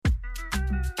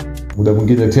Muda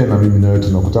mwingine tena mimi na wewe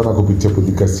tunakutana kupitia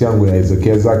podcast yangu ya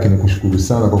Ezekiel Zaki. Nikushukuru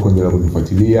sana kwa kuendelea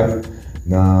kunifuatilia,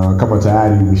 na kama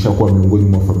tayari umeshakuwa miongoni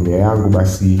mwa familia yangu,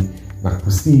 basi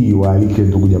nakusihi waalike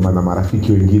ndugu jamaa na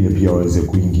marafiki wengine pia waweze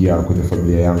kuingia kwenye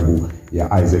familia yangu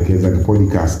ya Ezekiel Zaki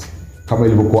Podcast. Kama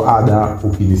ilivyokuwa ada,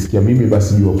 ukinisikia mimi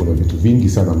basi jua kuna vitu vingi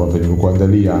sana ambavyo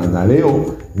nimekuandalia, na leo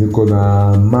niko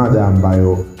na mada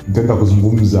ambayo nitaenda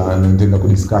kuzungumza na nitaenda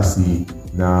kudiskasi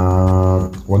na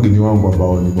wageni wangu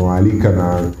ambao nimewaalika,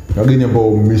 na wageni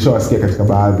ambao mmeshawasikia katika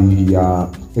baadhi ya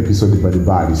episode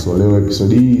mbalimbali. So leo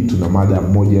episode hii tuna mada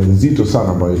moja nzito sana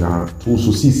ambayo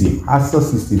inatuhusu sisi, hasa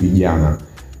sisi vijana.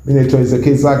 Mimi naitwa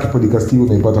Ezekiel Zaki. Podcast hii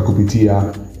unaipata kupitia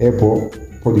Apple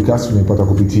Podcast, unaipata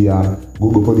kupitia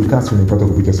Google Podcast, unaipata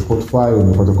kupitia Spotify,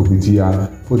 unaipata kupitia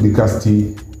podcast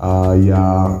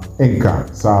ya Anchor.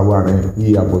 Sawa bwana,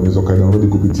 hii hapo unaweza download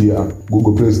kupitia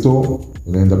Google Play Store.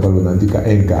 Unaenda pale unaandika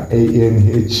Anchor,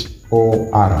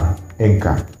 ANHOR,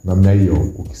 Anchor. Namna hiyo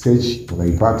ukisearch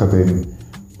unaipata, then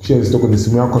share stock kwenye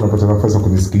simu yako, unapata nafasi ya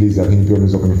kunisikiliza. Lakini pia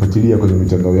unaweza kunifuatilia kwenye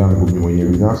mitandao yangu mimi mwenyewe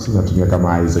binafsi, natumia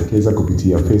kama Ezekiel Zaki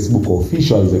kupitia Facebook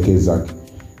official Ezekiel Zaki,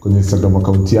 kwenye Instagram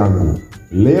account yangu.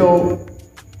 Leo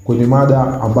kwenye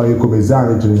mada ambayo iko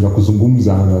mezani tunaenda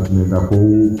kuzungumza na tunaenda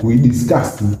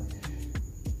kuidiscuss,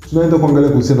 tunaenda kuangalia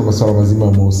kuhusiana na masuala mazima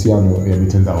ya mahusiano ya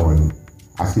mitandaoni.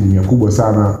 Asilimia kubwa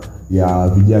sana ya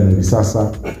vijana hivi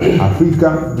sasa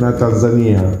Afrika na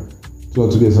Tanzania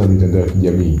tunatumia sana mitandao ya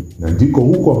kijamii, na ndiko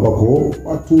huko ambako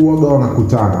watu waga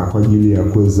wanakutana kwa ajili ya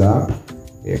kuweza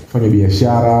kufanya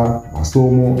biashara,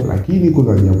 masomo. Lakini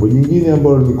kuna jambo jingine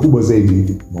ambalo ni kubwa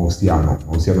zaidi, mahusiano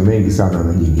mengi sana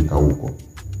yanajengeka huko.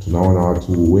 Tunaona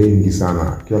watu wengi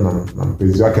sana akiwa na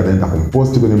mpenzi wake anaenda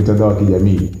kumpost kwenye mitandao ya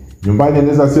kijamii. Nyumbani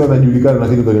anaweza sio anajulikana,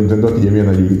 lakini kwenye mitandao ya kijamii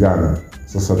anajulikana.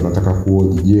 Sasa tunataka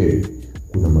kuoji, je,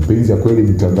 kuna mapenzi ya kweli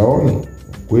mitandaoni?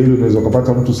 Kweli unaweza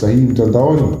kupata mtu sahihi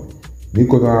mtandaoni?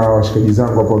 Niko na washikaji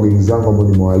zangu hapa, wageni zangu ambao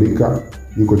nimewaalika.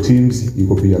 Yuko Teams,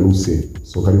 yuko pia Luce.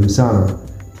 So karibu sana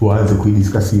tuanze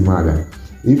kuidiscuss mada.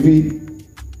 Hivi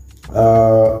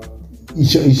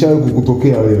ishawahi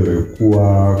kukutokea wewe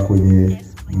kuwa kwenye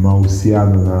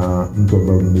mahusiano na mtu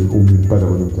ambaye umempata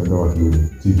kwenye mtandao wa kijamii?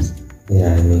 Teams.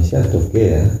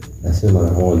 Imeshatokea, na sio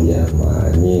mara moja,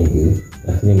 mara nyingi,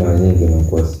 lakini mara nyingi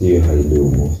inakuwa sio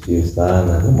haidumu, sio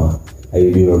sana kama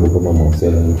haidumu kama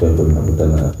mahusiano mtu ambaye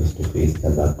mnakutana face to face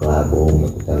katika club,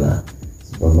 mnakutana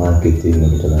supermarket,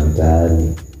 mnakutana mtaani.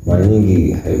 Mara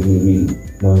nyingi haidumu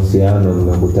mahusiano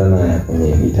mnakutana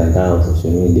kwenye mitandao,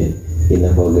 social media,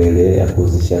 inakuwa ile ya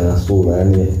kuzishana sura,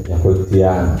 yani ya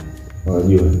kuitiana.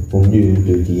 Unajua, umjui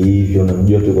mtu hivyo,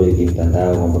 unamjua tu kwenye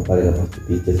mitandao kwamba pale kaposti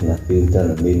picha na filter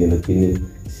na nini, lakini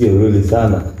sio really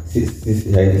sana.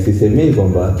 Sisemei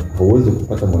kwamba hauwezi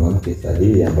kupata mwanamke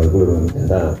sahihi ambaye kwa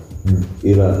mitandao,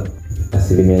 ila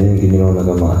asilimia nyingi ninaona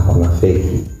kama hauna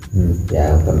fake.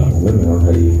 Kama mimi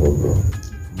naona hivyo bro.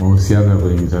 Mahusiano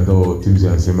kwenye mitandao, Teams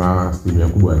anasema asilimia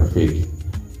kubwa yana fake.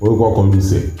 Wewe kwa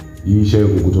Luce, hii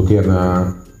ishawahi kukutokea?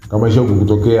 Na kama ishawahi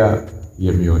kukutokea,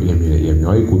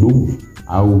 yamewahi kudumu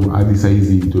au hadi saa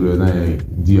hizi tulionaye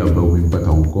ndio ambao umempata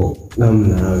huko?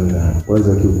 Namna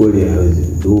kwanza kiukweli hawezi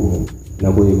kudumu,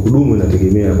 na kwenye kudumu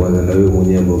inategemea kwanza na wewe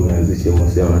mwenyewe ambaye umeanzisha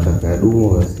mahusiano, unataka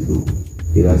yadumu au yasidumu.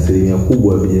 Ila asilimia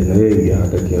kubwa vijana wengi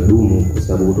hawataki yadumu kwa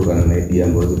sababu kutokana na idea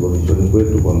ambazo zipo vichwani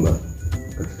kwetu kwamba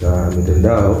katika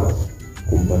mitandao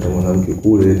kumpata mwanamke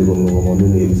kule ndio kama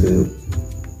mimi hivi.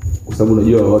 Kwa sababu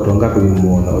unajua watu wangapi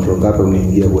umemuona, watu wangapi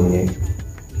umeingia kwenye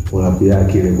app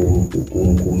yake ile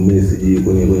kummessage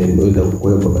kwenye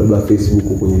kwa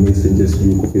Facebook, kwenye Messenger,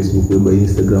 sijui kwa Facebook, kwa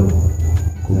Instagram,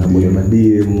 kwenye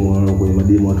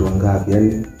madm watu wangapi.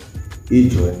 Yani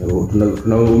hicho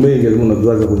tuna mengi lazima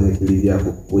unaviwaza kwenye akili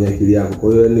yako.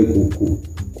 Kwa hiyo yani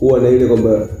kuwa na ile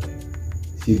kwamba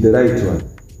she the right one,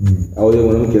 au yule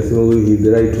mwanamke asema huyu he the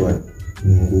right one,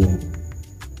 ni ngumu.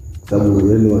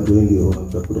 Sababu yani watu wengi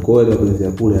wanatafuta, kwa hiyo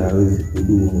kwenye kule hawezi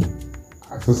kudumu.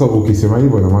 Sasa ukisema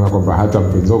hivyo ina maana kwamba hata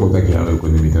mpenzi wako utaki awe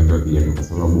kwenye mitandao ya kijamii kwa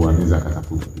sababu anaweza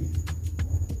akatafuta pia.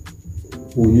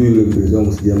 Hujui yule mpenzi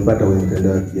wangu sijampata kwenye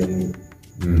mitandao ya kijamii.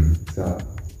 Sawa.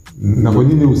 Na kwa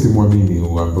nini usimwamini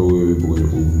ambaye wewe yupo kwenye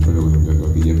mitandao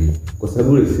ya kijamii? Kwa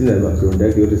sababu ile sina background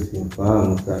yake yote,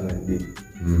 simfahamu sana ndio.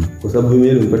 Kwa sababu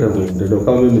mimi nimepata kwenye mitandao,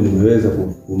 kama mimi nimeweza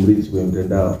kumreach kwenye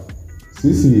mitandao.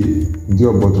 Sisi ndio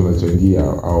ambao tunachangia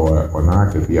au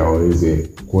wanawake pia waweze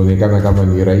kuonekana kama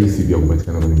ni rahisi pia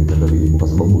kupatikana kwenye mitandao ya kijamii kwa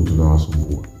sababu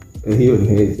tunawasumbua. Hiyo ni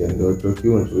hate ndio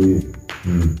tukiwa tu hivi.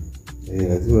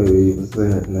 Lazima hiyo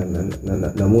sasa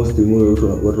na most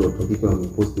watu watokika na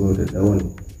post mtandaoni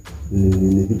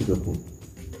ni vitu vya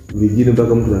vingine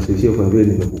mpaka mtu anasheshia kwa vile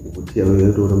nimekukutia wewe,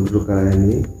 watu wanatoka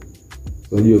yani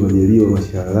unajua majaliwa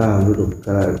mashallah mtoto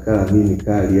kala mimi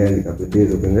kali yani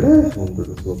kapendeza ukiangalia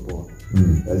mtoto sio poa.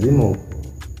 Lazima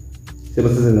sema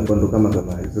sasa inakwenda kama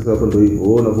hivi. Sasa hapo ndio hivyo.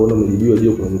 Wewe unapoona umejibiwa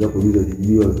jio kuna mtu kuuliza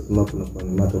jibiwa kusema kuna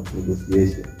matter of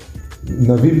negotiation.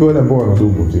 Na vipi wale ambao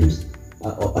wanadumu James?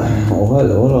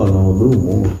 Wale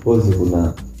wanaodumu of course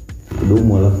kuna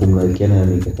kudumu alafu mnawekeana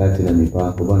mikakati na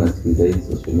mipaka. Bwana sikiliza hii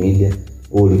social media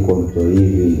ulikuwa mtu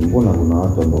hivi, mbona kuna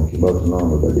watu ambao kibao tunao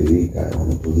wamebadilika,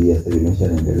 wametulia sasa hivi maisha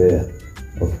yanaendelea.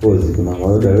 Of course kuna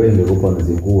waoda wengi walikuwa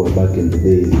wanazingua back in the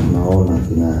days, tunaona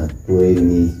kina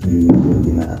Twain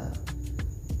kina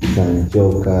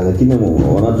Sanchoka, lakini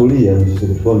wanatulia msisi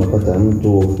kuchukua unapata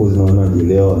mtu of course na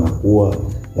wanajielewa wanakuwa,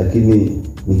 lakini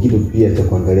ni kitu pia cha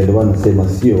kuangalia. Ndio maana nasema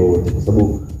sio wote, kwa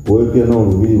sababu wewe pia nao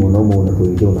unabidi mwanaume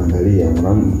unapoingia unaangalia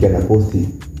mwanamke anaposti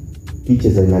picha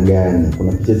za aina gani.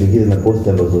 Kuna picha zingine na post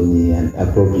ambazo ni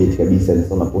appropriate kabisa, ni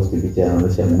sana post picha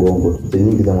inaonyesha mgongo. Picha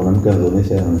nyingi za mwanamke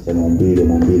zinaonyesha maumbile.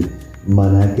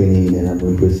 Maana yake ni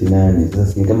anamwimpress nani? Sasa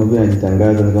si kama vile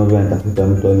anajitangaza, ni kama vile anatafuta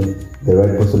mtu yani the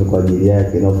right person kwa ajili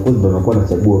yake. Na of course ndio anakuwa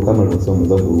anachagua kama alivyosema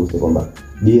mzao kuruhusu kwamba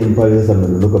DM pale sasa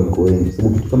mnadondoka mko wengi.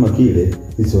 Sababu kitu kama kile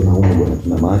sisi wanaume bwana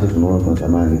tuna macho tunaona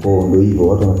tunatamani. Kwa hiyo ndio hivyo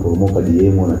watu wanapromoka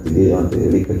DM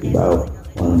wanateleka kibao.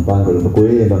 Wanampanga ndio kwa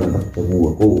yeye ndo anaanza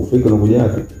kuchagua. Kwa hiyo ufike unakuja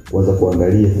wapi? Kwanza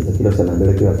kuangalia sasa kila sana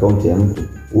angalia kila account ya mtu.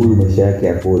 Huyu maisha yake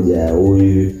yakoja,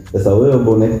 huyu. Sasa wewe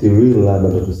ambao una act real labda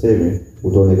tuseme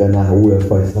utaonekana huyu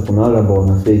afai. Sasa kuna wale ambao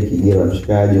wana fake gera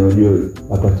mshikaji, unajua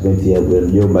apartment ya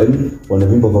mjomba. Yaani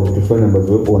wanavimba kwa vitu fulani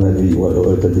ambavyo wapo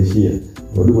wanatatishia.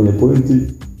 Ndio kwenye pointi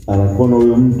anakuona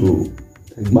huyo mtu.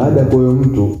 Baada ya huyo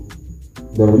mtu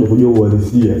ndio anakuja kujua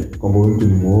uhalisia kwamba huyu mtu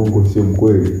ni muongo sio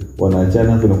mkweli.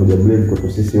 Wanaachana hapo na kuja blame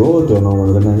kwa sisi wote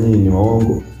wanaoonekana nyinyi ni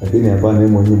waongo, lakini hapana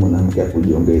yeye mwenyewe mwanamke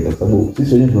akujiongeza, kwa sababu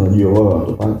sisi wenyewe tunajua wao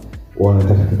watopanga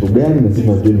wanataka kitu gani na sisi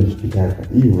tunajua tunachotaka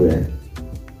hivyo yani.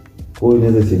 Kwa hiyo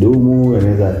inaweza sidumu,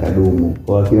 inaweza akadumu.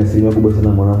 Kwa kila asilimia kubwa sana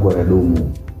mwanangu anadumu.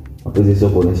 Mapenzi sio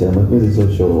kuonesha, mapenzi sio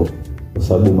show. Kwa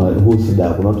sababu husda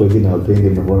kuna watu wengine hawapendi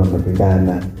mnaona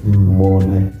mnapendana,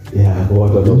 muone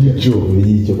watu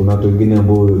vijicho. Kuna watu wengine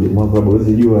ambao mwaka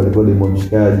hawezi jua alikuwa ni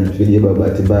mshikaji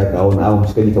bahati mbaya kaona, au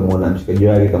mshikaji kamaona mshikaji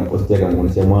wake kampostia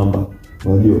kamuonesha mwamba,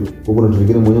 unajua. Kwa kuna watu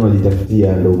wengine mwenyewe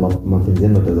wanajitafutia ndio mapenzi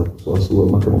yao yataanza kusuasua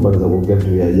maka mbaya za kuongea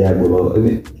vitu vya ajabu,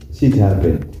 shit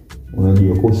happen,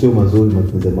 unajua. Kwa sio mazuri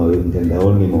mapenzi ya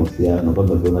mtandaoni, mahusiano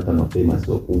kama vile hata mapema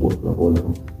sio kubwa, tunaona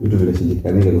vitu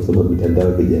vinashindikanika kwa sababu mitandao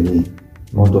ya kijamii.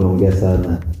 Watu wanaongea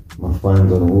sana,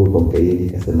 mafans wanaongea kwa mkaidi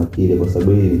kasema kile kwa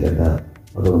sababu hii mitandao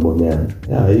watu wanabogeana.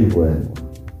 Hivyo yani.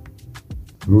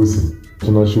 Lucy,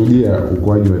 tunashuhudia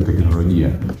ukuaji wa teknolojia.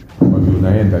 Ambavyo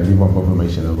unaenda ndivyo ambavyo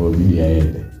maisha yanavyobidi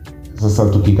yaende. Sasa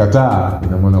tukikataa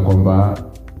ina maana kwamba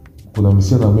kuna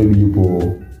msichana maybe yupo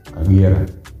Kagera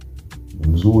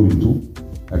mzuri tu,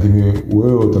 lakini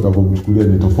wewe utakapomchukulia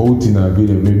ni tofauti na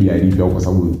vile maybe alivyo, kwa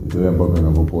sababu ndio ambavyo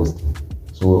anavyopost.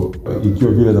 So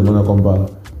ikiwa vile na maana kwamba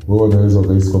wewe unaweza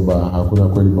ukahisi kwamba hakuna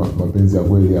kweli mapenzi ya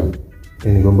kweli hapo.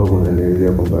 Yaani kwamba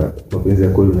kunaendelea kwamba mapenzi ya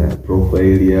kweli na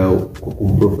profile au kwa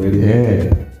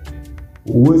kumprofile.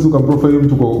 Uwezo ukamprofile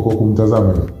mtu kwa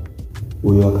kumtazama.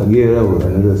 Huyo Akagera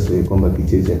anaweza sema kwamba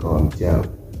kicheche akawa mchawi.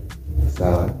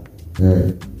 Sawa.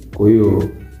 Kwa hiyo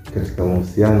katika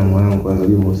mahusiano mwanangu, kwanza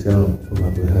hiyo mahusiano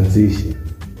unapoanzisha,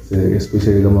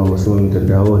 especially kama unasema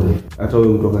mtandaoni, hata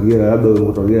wewe mtu Kagera, labda wewe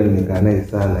mtu Kagera nimekaa naye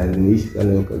sana, nimeishi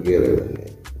sana huko Kagera yani,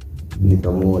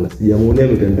 nikamuona sijamuona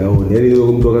mtandaoni, yani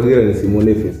wewe mtu Kagera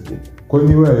nisimuone Facebook. Kwa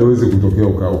nini wewe haiwezi kutokea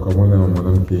ukamwona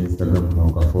mwanamke Instagram na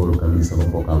ukafollow kabisa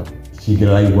kwamba shike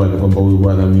like bwana kwamba huyu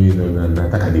bwana mimi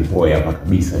nataka nipoe hapa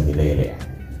kabisa milele?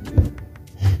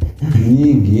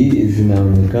 Nyingi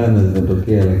zinaonekana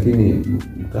zinatokea, lakini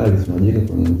mkali tunajika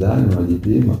kwenye mzani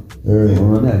unajipima.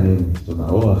 Unaona ni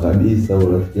tunaoa kabisa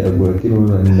au rafiki yangu, lakini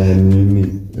unaona nini?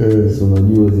 Sio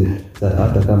unajua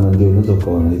hata kama ndio unaweza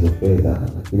kuona hizo fedha,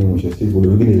 lakini mwisho siku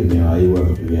wengine limewaiwa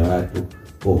vitu vya watu.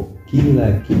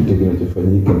 Kila kitu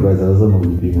kinachofanyika brother lazima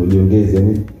ujipime, ujiongeze,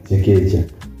 yani chekecha.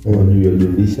 Unajua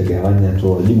jumlisha gawanya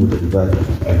toa jibu utakipata,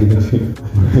 lakini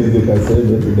hizo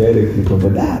kasema tu direct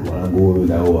kwamba mwanangu wewe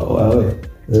naoa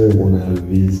wewe una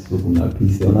visu kuna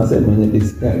pisi wanasema ni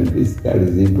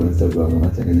fiskali zipo Instagram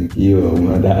unachanganyikiwa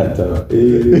una data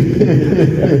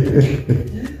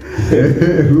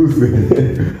Lucy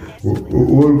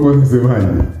ulikuwa unasemaje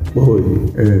boy?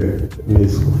 Ni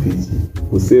sikufichi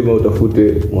usema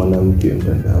utafute mwanamke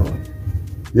mtandao.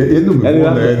 Yani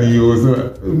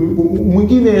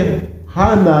mwingine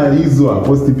hana hizo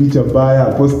posti picha mbaya,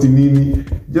 posti nini,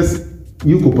 just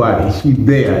yuko pale, she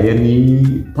there, yani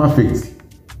perfect.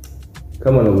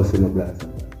 Kama anavyosema blaza,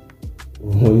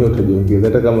 mwenyewe utajiongeza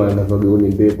hata kama anavaa gauni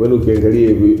ndefu. Yaani ukiangalia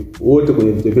hivi wote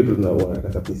kwenye vichwa vyetu tunaona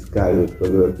nataka piskali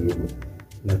tutolewa kiume.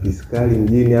 Na piskali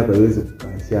mjini hapa haiwezi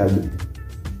kukaa shabi.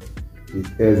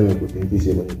 Piskali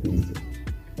zimekutingisha kwenye picha.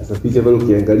 Sasa picha pale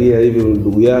ukiangalia hivi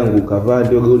ndugu yangu kavaa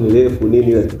ndio gauni refu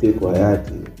nini la kike kwa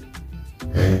hayati.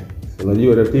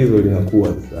 Unajua tatizo linakuwa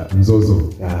sasa. Mzozo.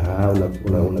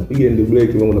 Unapiga ndi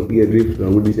brake kama unapiga drift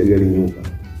unarudisha gari nyuma.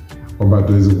 Kwamba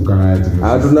tuweze kukaa hayati.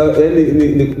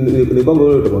 Ni kwamba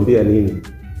wewe utamwambia nini?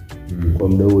 Kwa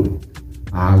muda ule.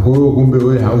 Kwa hiyo kumbe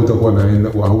wewe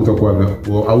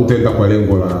hautaenda kwa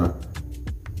lengo la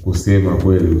kusema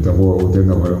kweli,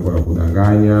 utaenda kwa lengo la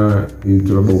kudanganya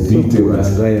ili labda upite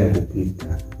basi. Kudanganya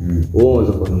kupita. Wewe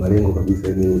unaweza kuwa na malengo kabisa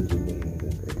ni utumie.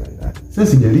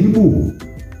 Sasa sijaribu.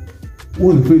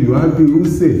 Wewe ni kweli wapi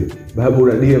Luse? Babu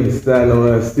unadia msana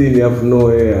una sini afu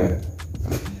nowhere.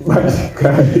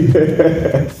 Bashikali.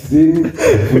 Sini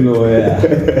afu nowhere.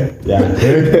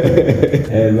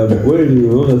 Babu kweli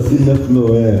unaona sini afu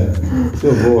nowhere.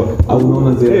 Sio poa. Au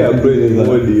unaona zile upgrade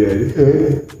mode yani.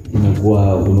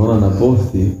 Inakuwa unaona na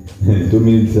posti 2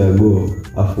 minutes ago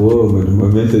afu wewe umetuma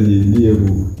message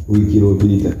DM wiki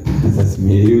iliyopita. Sasa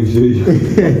simeelewi hiyo.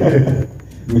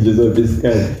 Mchezo wa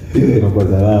piskali inakuwa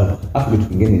dharau. Afu kitu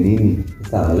kingine nini?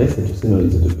 Sawa, lesa tuseme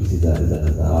hizo topisi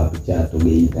za wapi Chato,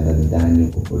 Geita, ndani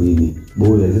huko polini.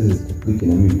 Bora hizo zitakliki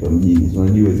na mimi kwa mjini.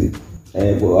 Unajua hizi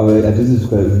hatuwezi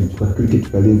tukakliki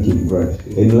tukalinki bro.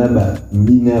 Yaani labda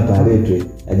mjini hapa aletwe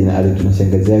aje na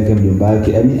shangazi yake mjomba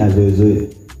wake, yaani azoezoe.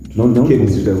 Tunaona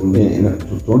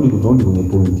tunaona kwenye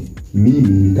point.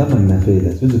 Mimi kama nina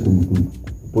fedha siwezi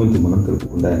point mwanamke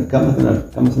yuko ndani.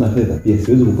 Kama sina fedha pia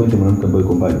siwezi kupoint mwanamke ambaye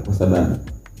yuko mbali kwa sababu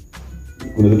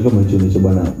kuna vitu kama hicho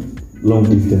bwana, long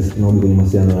distance tunarudi kwenye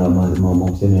mahusiano ya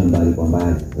mbali kwa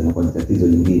mbali. Sasa inakuwa ni tatizo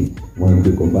lingine. Mwanamke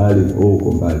yuko mbali, wewe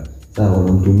uko mbali. Sawa,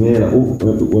 unamtumia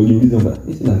unajiuliza kwamba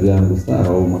mimi sina vyangu. Sawa,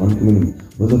 au mwanamke mimi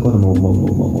unaweza kuwa na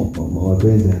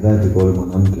mapenzi ya dhati kwa yule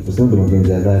mwanamke. Tuseme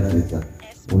mapenzi ya dhati sasa.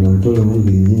 Unamtoa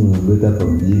mwili nyingine unamleta hapa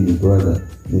mjini brother.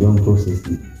 Ni long process.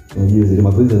 Unajua zile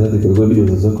mapenzi zake kwa video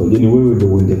za zako. Yaani wewe ndio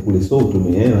uende kule so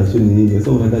tumeelewa sio ni nini.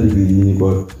 Sasa unaenda vijijini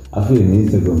kwa afu ni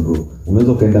Instagram bro.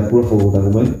 Unaweza kaenda kula kwa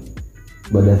utakumai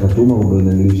baada ya Fatuma kwa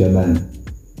Nilisha bani.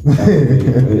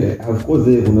 Of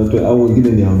course kuna watu au wengine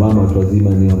ni mama watu wazima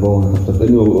ni ambao wanatafuta.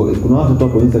 Kuna watu tu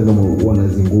kwa Instagram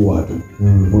wanazingua tu.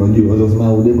 Unajua unaweza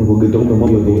kusema udemu kwa geta kumbe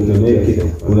mambo ya kutemeke.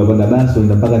 Unapanda basi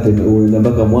unaenda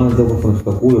mpaka Mwanza kwa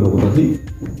kufika kule unakuta hivi.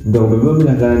 Ndio mimi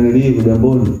nakaa nilivu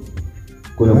Gamboni.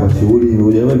 Kuna mashughuli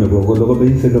imekuja wewe kwa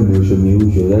Instagram meusho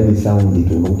yani sound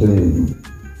tu unakuta ni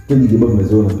kwenye kibabu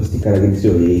mezoea na pistika lakini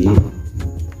sio yeye.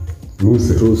 True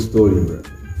story bro.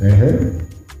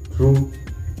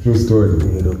 True story.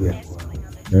 Ndio kwa.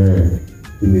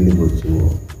 Mimi niko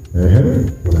chuo.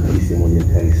 Kuna kesi moja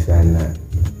kali sana.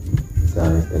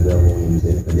 Sana Instagram ni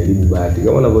mzee kajaribu bahati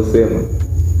kama unavyosema.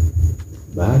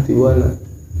 Bahati bwana.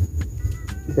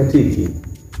 Ikatiki.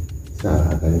 Sawa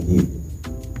akanijibu.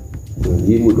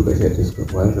 Tujibu tukashati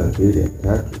siku kwanza, pili,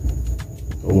 tatu.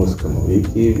 Almost kama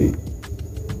wiki hivi.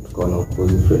 Tukaona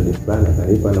ukozi friend fulani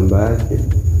akanipa namba yake.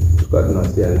 Tukawa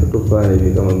tunawasiliana mtoto fulani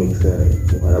hivi kama mixer.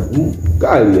 Mwarabu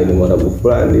kali yani mwarabu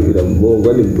fulani hivi na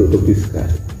mbongo hadi mtoto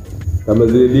piskali. Kama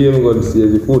zile DM kwa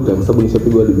sijazifuta kwa sababu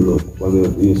nishapigwa hadi block. Kwa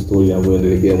hiyo story ambayo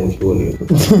inaelekea mwishoni.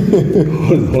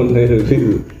 Unaona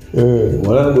hiyo.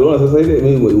 Mwanangu unaona sasa ile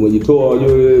mimi umejitoa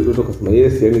unajua ile mtoto kasema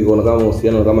yes yani kaona kama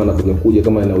uhusiano kama anakuja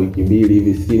kama ina wiki mbili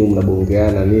hivi simu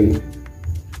mnabongeana nini.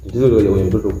 Tatizo lile kwenye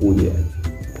mtoto kuja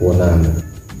kuonana.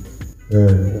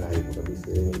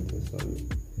 Kabisa yani.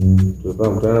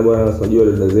 Tulifahamu kutana bwana unajua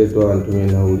dada zetu anatumia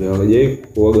nauli. Wanajai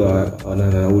kuoga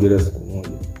wana nauli ile siku moja.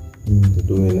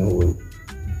 Tutumie nauli.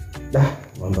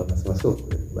 Mambo nasema sio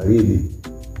baridi.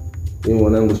 Mimi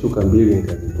mwanangu shuka 2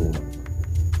 nikazituma.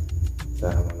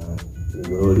 Sawa na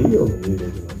ngoroli hiyo ndio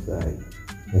tunasai.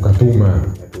 Ukatuma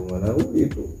nauli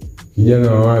tu.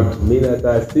 Kijana wa watu. Mimi na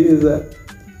taasiza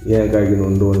yeye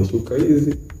Kinondoni shuka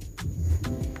hizi.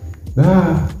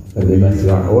 Ndio basi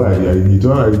wao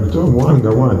alijitoa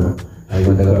mwanga mwana.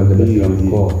 Anataka kwenda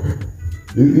mkoa.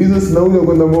 Hizo sinauli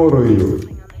kwenda Moro hiyo.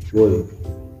 Boy.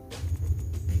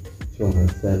 Choma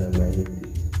sana mahindi.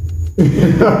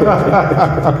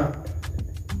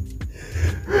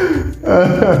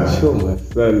 Choma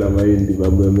sana mahindi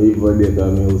babu ameiva hadi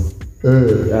akameusi.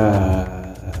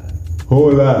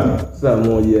 Hola. Saa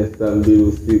 1, saa 2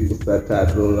 usiku, saa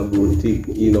 3 unaona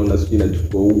boutique, inaona sina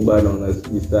tuko Uber, naona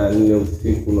saa 4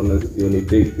 usiku unaona sio ni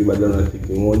taxi bado na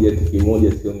tiki moja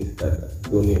sio ni starter,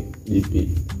 sio ni DP.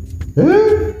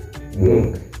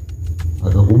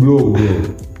 Akakublock.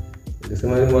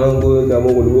 Nikasema ni mwanangu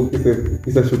kama Mungu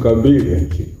kisa shuka 2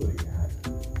 chiko.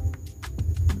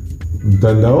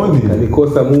 mtandaoni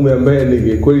kanikosa mume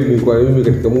ambaye kweli nilikuwa mimi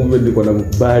katika mume nilikuwa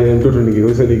namkubali mtoto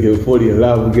fall in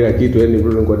love kila kitu, yani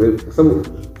mtoto nilikuwa, kwa sababu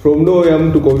from nowhere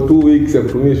mtu kwa 2 weeks ya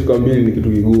kutumia shuka mbili ni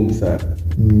kitu kigumu sana.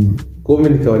 Kwa hiyo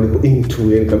nikawa niko into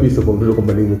yani kabisa kwa mtoto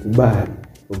kwamba nimekubali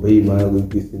kwamba hii mwanangu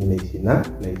ikisi naishi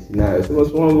nayo.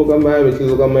 Sema mambo kama hayo,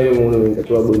 michezo kama hiyo muone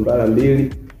nikatoa bombala mbili.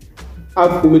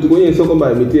 Afu kumiti kwenye sio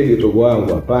kwamba nimetia kitoko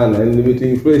wangu, hapana. Yani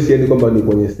nimetia fresh, yani kwamba ni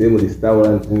kwenye sehemu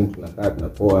restaurant tunakaa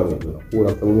tunapoa tunakula,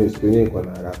 kwa sababu mimi siku yenyewe kwa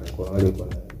na haraka kwa wale kwa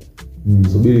na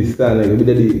subiri sana,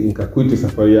 ilibidi hadi nikakwiti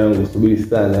safari yangu, subiri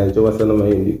sana, nilichoka sana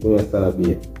mahindi, kunywa sana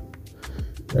bia.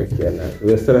 Yakiana,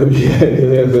 wewe sana bia,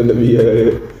 nimeanza bia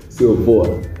sio poa.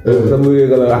 Kwa sababu ile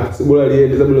kala si bora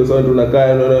liende, sababu leo sana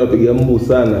tunakaa na unapiga mbu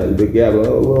sana peke yako.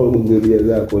 Wewe ungelia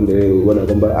zako endelee unaona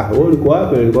kwamba wewe ulikuwa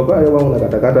wapi? Nilikuwa pale kama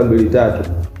unakatakata 2 3.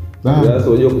 Sasa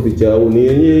unajua kuficha au ni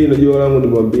yenyewe, unajua langu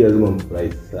nimwambia lazima mfurahi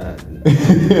sana.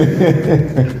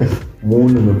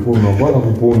 Muone umepuna kwa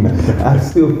kupuna.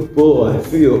 Sio poa.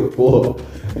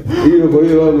 Hiyo kwa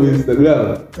hiyo wangu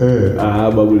Instagram.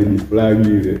 Babu ni flag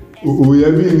ile.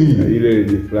 Uamini ile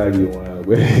ni flag mwanangu.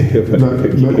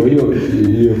 Kwa hiyo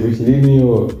 20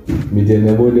 hiyo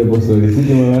mitenda bode hapo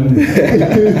soliciti mara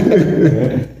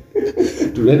 4.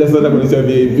 Tunaenda sana kwenye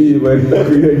VIP bali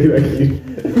tunakuja kila kitu.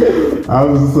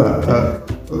 Sasa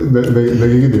na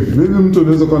kingine mimi mtu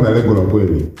anaweza kuwa na lengo la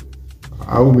kweli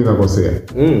au mimi nakosea?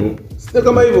 Sio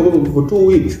kama hivyo for 2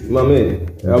 weeks mameni.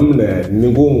 Hamna, ni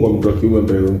ngumu kwa mtu wa kiume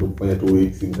ambaye mtu kufanya 2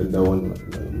 weeks mtandaoni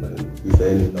kisa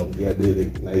yani naongea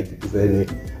direct night, kisa yani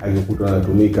akikuta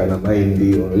anatumika na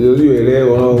mind, unajua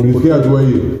elewa unafikia hatua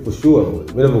hiyo for sure.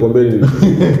 Mimi nakwambia ni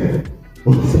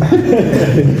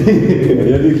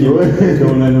yaani kiona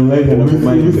online na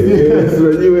mind.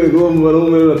 Unajua wewe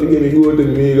mwanaume unapiga miguu yote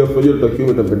miwili, unajua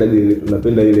tutakiwa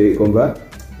tunapenda ile kwamba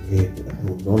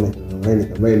unaona online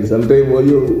kama ile sometimes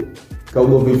unajua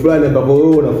kaugopi fulani ambapo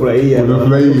wewe unafurahia.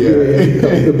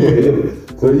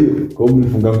 Kwa hiyo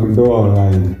mfunga ndoa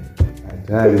online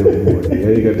hatari mbona,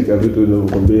 yaani katika vitu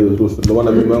ninavyokuambia ndio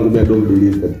maana mimi wangu mimi don't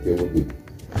believe katika hivyo vitu.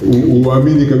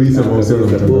 Uamini kabisa mahusiano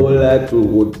mtandaoni. Bora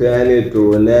tukutane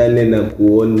tuonane na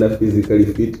kuona physically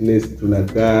fitness,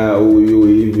 tunakaa huyu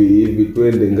hivi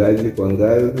twende ngazi kwa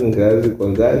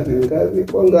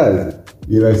ngazi,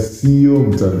 ila sio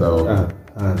mtandaoni.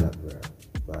 Hana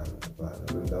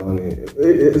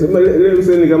sema leo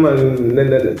msemi kama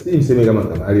nenda si msemi kama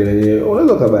hali yenyewe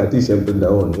unaweza kubahatisha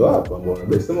mtandaoni wapo ambao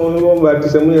unasema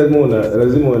unabahatisha mwenyewe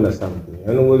lazima uwe na something,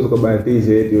 yaani uwezo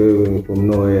kubahatisha eti wewe from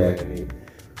nowhere yani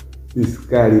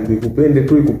iskali ikupende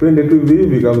tu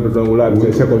hivi kama mtoto wangu labda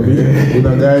nishakwambia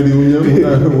una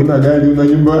gari una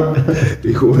nyumba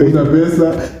una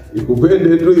pesa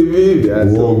ikupende tu hivi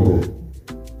uongo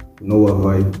no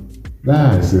vibe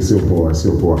sio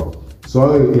poa.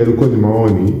 So yalikuwa ni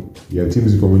maoni ya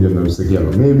Teams pamoja na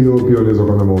Lusekelo. Maybe wewe pia unaweza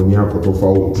kuwa na maoni yako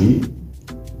tofauti.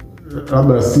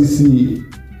 Labda sisi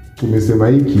tumesema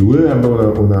hiki, wewe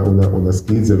ambao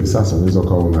unasikiliza hivi sasa unaweza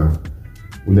kuwa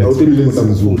una experience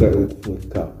nzuri.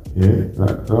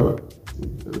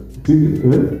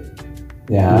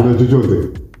 Una chochote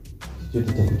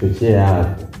cha kuchochea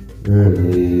hapo.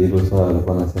 Hilo swala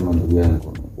alikuwa anasema ndugu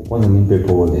yangu. Kwanza nimpe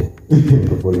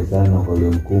pole sana kwa yule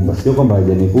mkumba. Sio kwamba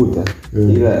hajanikuta,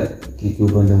 ila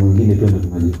kiupande mwingine tu ndio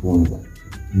tunajifunza.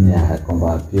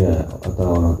 Kwamba pia hata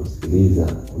wanakusikiliza.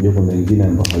 Unajua kuna wengine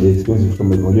ambao hawajaexperience kitu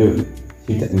kama hivyo.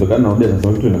 Ndio kana naambia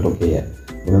sasa vitu vinatokea.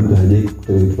 Kuna mtu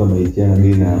hajaikuta kitu kama hicho na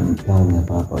mtaani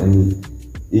hapa. Yaani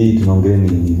hii tunaongelea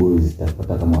ni boys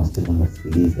tutapata kama wasichana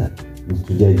wanasikiliza.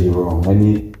 Msijaji wrong.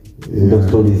 Yaani ndio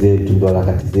stories zetu, ndio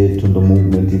harakati zetu, ndio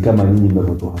movement kama nyinyi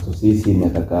mnapotoa sisi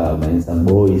nataka Manson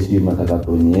Boys, sio nataka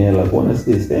Tonyela, kuona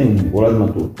sisi same, lazima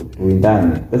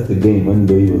tuendane. That's the game,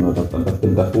 ndio hiyo tunatafuta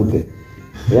mtafute.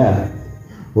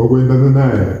 Wako endana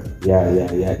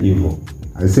naye. Hivyo.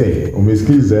 I say,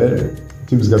 umesikiza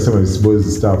Teams kasema this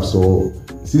boys stuff, so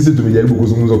sisi tumejaribu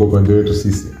kuzungumza kwa upande wetu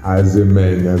sisi as a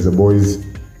man, as a boys,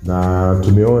 na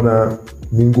tumeona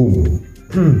ni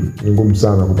ngumu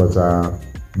sana kupata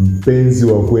mpenzi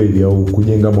wa kweli au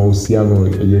kujenga mahusiano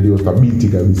yaliyo thabiti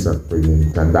kabisa kwenye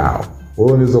mtandao.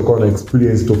 Wewe unaweza kuwa na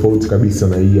experience tofauti kabisa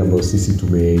na hii ambayo sisi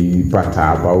tumeipata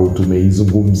hapa au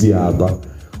tumeizungumzia hapa.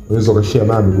 Unaweza kushare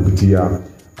nami kupitia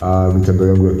mitandao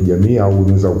yangu ya kijamii au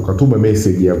unaweza ukatuma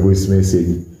message ya voice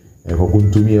message kwa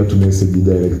kunitumia tu message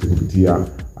direct kupitia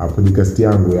podcast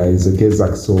yangu ya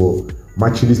Ezekeza. So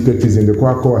much respect ziende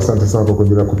kwako. Asante sana kwa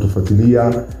kuendelea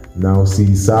kutufuatilia, na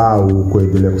usisahau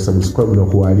kuendelea kusubscribe na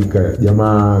kualika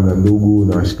jamaa na ndugu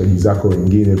na washikaji zako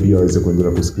wengine pia waweze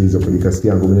kuendelea kusikiliza podcast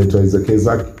yangu. Mimi naitwa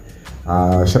Ezekeza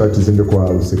Shout ziende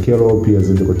kwa Lusekelo, pia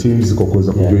ziende kwa teams kwa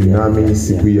kuweza kujoin nami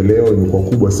siku hii ya leo. Imekuwa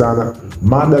kubwa sana.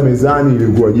 Mada mezani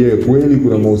ilikuwa, je, kweli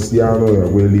kuna mahusiano ya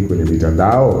kweli kwenye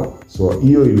mitandao? So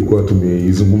hiyo ilikuwa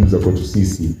tumeizungumza kwetu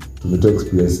sisi, tumetoa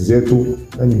experience zetu,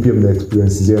 na nyinyi pia mna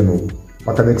experience zenu.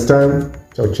 Mpaka next time,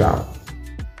 ciao ciao.